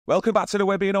Welcome back to the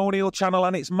Webby O'Neill channel,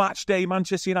 and it's match day,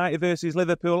 Manchester United versus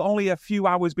Liverpool, only a few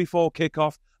hours before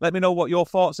kick-off. Let me know what your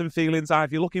thoughts and feelings are.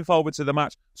 If you're looking forward to the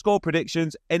match, score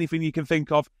predictions, anything you can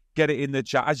think of, get it in the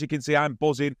chat. As you can see, I'm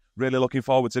buzzing, really looking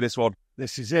forward to this one.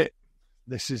 This is it.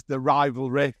 This is the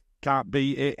rivalry. Can't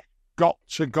beat it. Got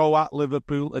to go at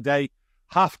Liverpool today.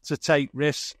 Have to take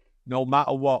risks, no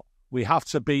matter what. We have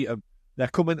to beat them. They're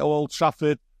coming to Old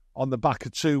Trafford on the back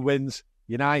of 2 wins.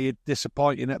 United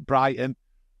disappointing at Brighton.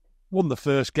 Won the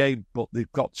first game, but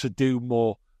they've got to do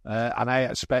more. And I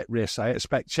expect risks. I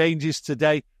expect changes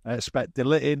today. I expect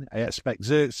Ligt in. I expect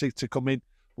Zirkzee to come in.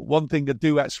 But one thing I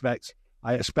do expect,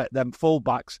 I expect them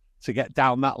full-backs to get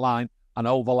down that line and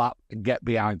overlap and get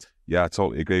behind. Yeah, I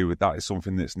totally agree with that. It's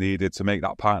something that's needed to make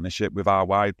that partnership with our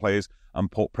wide players and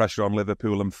put pressure on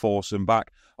Liverpool and force them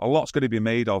back. A lot's going to be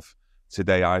made of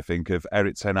today, I think, of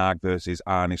Erik Ten Hag versus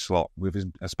Arne Slot, with his,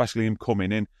 especially him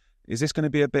coming in. Is this going to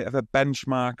be a bit of a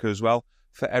benchmark as well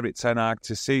for Erik Ten Hag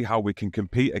to see how we can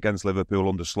compete against Liverpool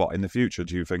under Slot in the future,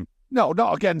 do you think? No,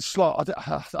 not against Slot.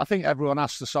 I think everyone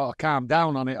has to sort of calm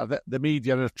down on it. The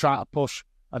media are trying to push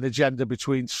an agenda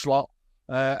between Slot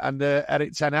and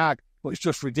Erik Ten Hag, but it's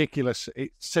just ridiculous.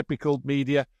 It's typical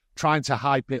media trying to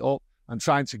hype it up and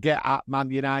trying to get at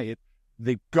Man United.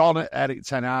 They've gone at Erik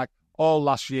Ten Hag all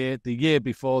last year, the year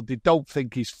before. They don't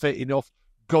think he's fit enough,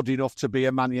 good enough to be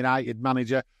a Man United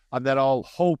manager. And they're all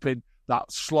hoping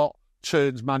that Slot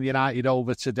turns Man United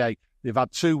over today. They've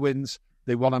had 2 wins.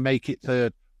 They want to make it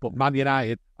 3rd. But Man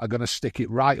United are going to stick it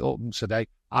right up them today.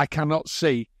 I cannot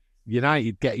see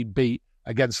United getting beat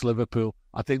against Liverpool.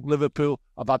 I think Liverpool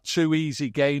have had 2 easy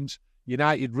games.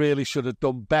 United really should have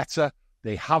done better.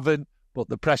 They haven't, but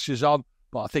the pressure's on.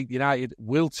 But I think United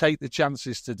will take the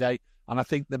chances today. And I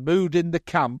think the mood in the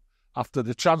camp after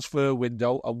the transfer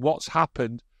window and what's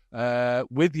happened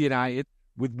with United,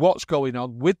 with what's going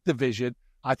on with the vision,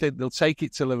 I think they'll take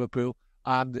it to Liverpool.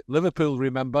 And Liverpool,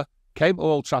 remember, came to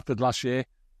Old Trafford last year.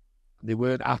 They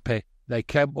weren't happy. They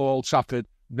came to Old Trafford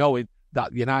knowing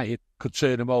that United could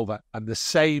turn them over. And the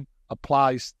same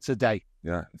applies today.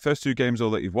 Yeah. First 2 games, though,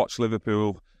 that you've watched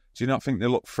Liverpool, do you not think they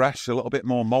look fresh, a little bit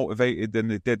more motivated than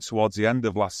they did towards the end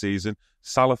of last season?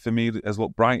 Salah, for me, has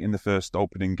looked bright in the first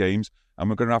opening games. And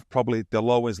we're going to have probably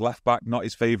Delon as left-back, not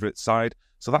his favourite side.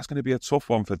 So that's going to be a tough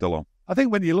one for Delon. I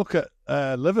think when you look at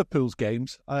Liverpool's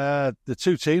games, the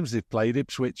 2 teams they've played,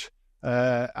 Ipswich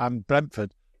and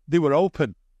Brentford, they were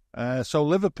open. So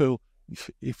Liverpool,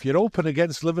 if you're open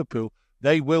against Liverpool,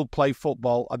 they will play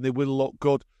football and they will look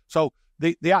good. So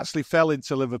they actually fell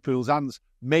into Liverpool's hands,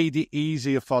 made it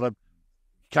easier for them.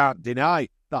 Can't deny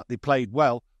that they played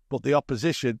well, but the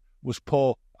opposition was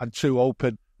poor and too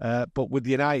open. But with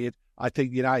United, I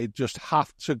think United just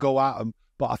have to go at them.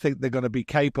 But I think they're going to be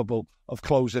capable of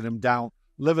closing them down.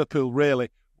 Liverpool really,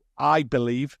 I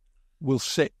believe, will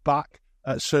sit back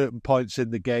at certain points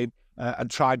in the game and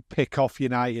try and pick off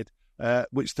United,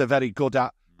 which they're very good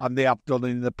at, and they have done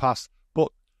in the past. But,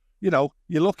 you know,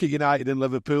 you look at United and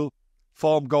Liverpool,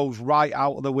 form goes right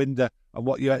out of the window, and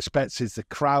what you expect is the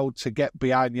crowd to get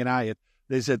behind United.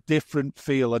 There's a different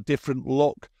feel, a different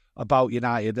look about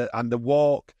United, and the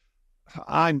walk.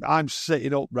 I'm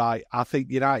sitting upright. I think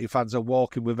United fans are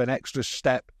walking with an extra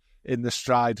step in the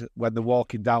stride when they're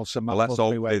walking down St. Let's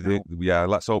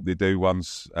hope they do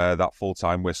once that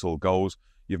full-time whistle goes.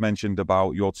 You've mentioned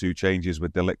about your 2 changes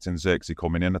with Ligt and Zirkzee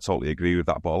coming in. I totally agree with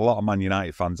that. But a lot of Man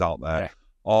United fans out there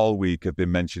all week have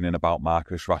been mentioning about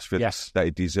Marcus Rashford, that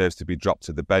he deserves to be dropped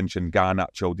to the bench and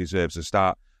Garnacho deserves a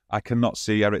start. I cannot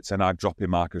see Erik Ten Hag dropping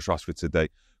Marcus Rashford today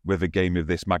with a game of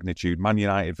this magnitude. Man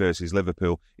United versus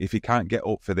Liverpool, if he can't get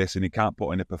up for this and he can't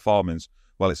put in a performance,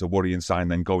 well, it's a worrying sign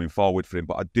then going forward for him.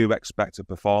 But I do expect a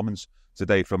performance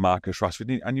today from Marcus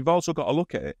Rashford. And you've also got to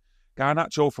look at it.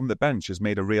 Garnacho from the bench has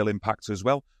made a real impact as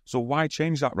well. So why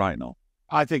change that right now?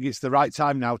 I think it's the right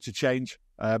time now to change.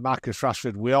 Marcus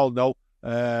Rashford, we all know,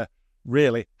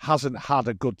 really hasn't had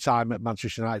a good time at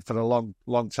Manchester United for a long,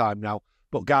 long time now.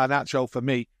 But Garnacho, for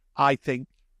me, I think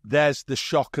there's the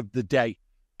shock of the day.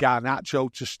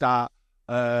 Garnacho to start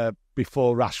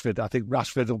before Rashford. I think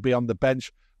Rashford will be on the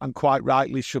bench and quite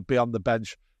rightly should be on the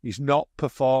bench. He's not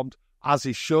performed as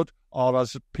he should or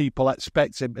as people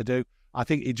expect him to do. I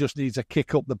think he just needs a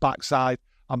kick up the backside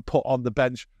and put on the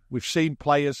bench. We've seen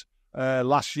players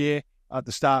last year at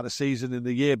the start of the season and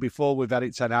the year before with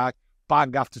Erik Ten Hag,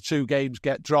 bang, after 2 games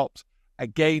get dropped.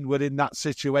 Again, we're in that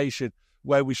situation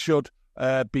where we should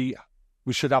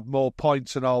have more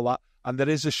points and all that. And there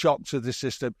is a shock to the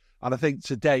system. And I think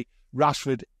today,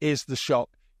 Rashford is the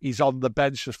shock. He's on the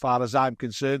bench as far as I'm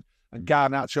concerned. And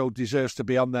Garnacho deserves to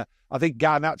be on there. I think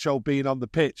Garnacho being on the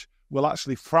pitch will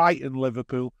actually frighten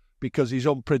Liverpool because he's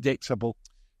unpredictable.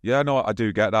 Yeah, no, I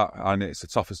do get that, and it's a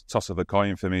toss of a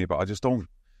coin for me, but I just don't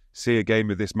see a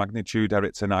game of this magnitude,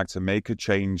 Erik ten Hag, to make a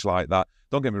change like that.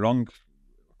 Don't get me wrong,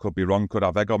 could be wrong, could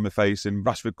have egg on my face, and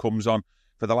Rashford comes on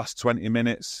for the last 20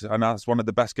 minutes, and that's one of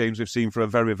the best games we've seen for a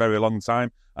very, very long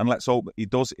time, and let's hope he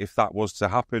does if that was to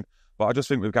happen. But I just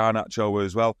think with Garnacho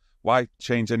as well, why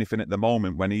change anything at the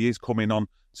moment when he is coming on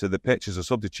to the pitch as a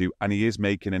substitute and he is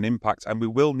making an impact? And we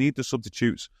will need the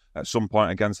substitutes at some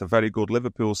point against a very good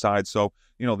Liverpool side. So,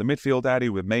 the midfield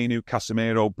area with Manu,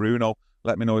 Casemiro, Bruno,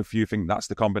 let me know if you think that's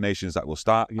the combinations that will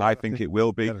start. Yeah, I think it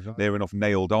will be. They're enough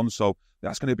nailed on. So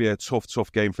that's going to be a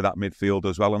tough game for that midfield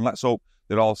as well. And let's hope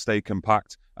they all stay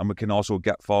compact and we can also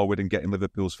get forward and get in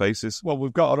Liverpool's faces. Well,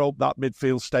 we've got to hope that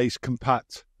midfield stays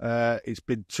compact. It's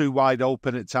been too wide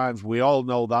open at times. We all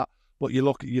know that. But you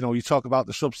look, you talk about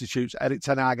the substitutes. Erik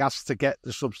ten Hag has to get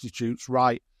the substitutes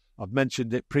right. I've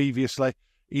mentioned it previously.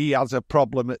 He has a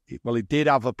problem. He did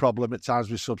have a problem at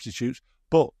times with substitutes.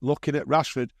 But looking at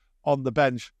Rashford on the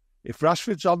bench, if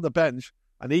Rashford's on the bench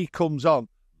and he comes on,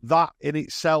 that in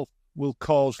itself will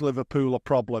cause Liverpool a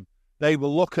problem. They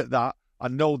will look at that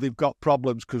and know they've got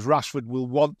problems because Rashford will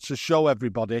want to show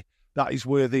everybody that he's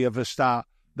worthy of a start.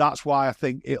 That's why I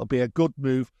think it'll be a good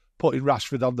move putting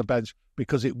Rashford on the bench,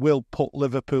 because it will put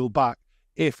Liverpool back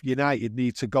if United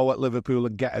need to go at Liverpool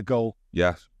and get a goal.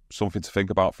 Yeah, something to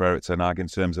think about for Erik ten Hag in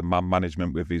terms of man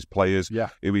management with his players,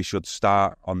 who he should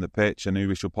start on the pitch and who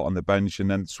he should put on the bench,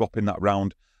 and then swapping that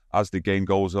round as the game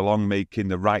goes along, making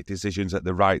the right decisions at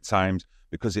the right times,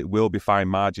 because it will be fine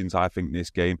margins, I think, this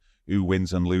game, who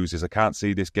wins and loses. I can't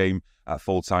see this game at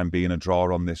full time being a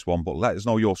draw on this one, but let us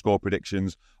know your score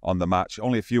predictions on the match.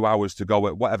 Only a few hours to go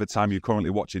at whatever time you're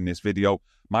currently watching this video.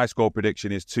 My score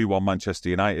prediction is 2-1 Manchester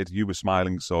United. You were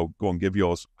smiling, so go and give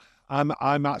yours. I'm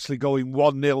actually going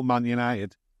 1-0 Man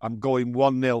United. I'm going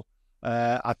 1-0.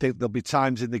 I think there'll be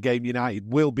times in the game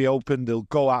United will be open, they'll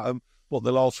go at them, but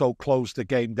they'll also close the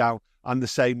game down, and the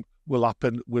same will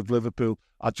happen with Liverpool.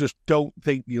 I just don't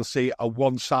think you'll see a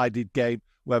one-sided game,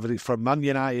 whether it's from Man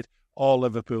United or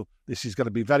Liverpool. This is going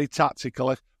to be very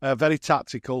tactical,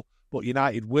 but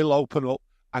United will open up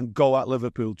and go at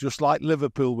Liverpool, just like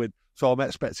Liverpool win. So I'm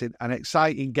expecting an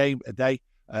exciting game today,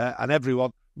 and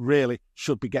everyone really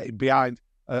should be getting behind,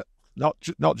 not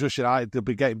just United, they'll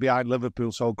be getting behind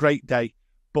Liverpool. So a great day,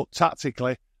 but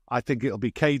tactically, I think it'll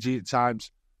be cagey at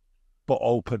times, but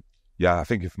open. Yeah, I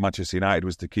think if Manchester United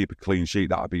was to keep a clean sheet,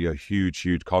 that would be a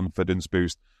huge confidence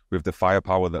boost with the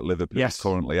firepower that Liverpool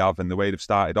currently have and the way they've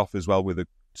started off as well with the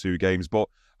 2 games. But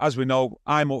as we know,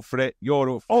 I'm up for it. You're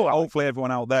up for it. Hopefully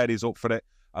everyone out there is up for it.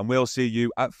 And we'll see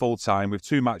you at full time with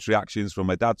 2 match reactions from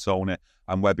my dad, Tony,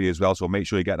 and Webby as well. So make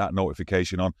sure you get that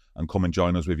notification on and come and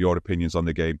join us with your opinions on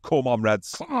the game. Come on,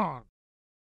 Reds. Come on.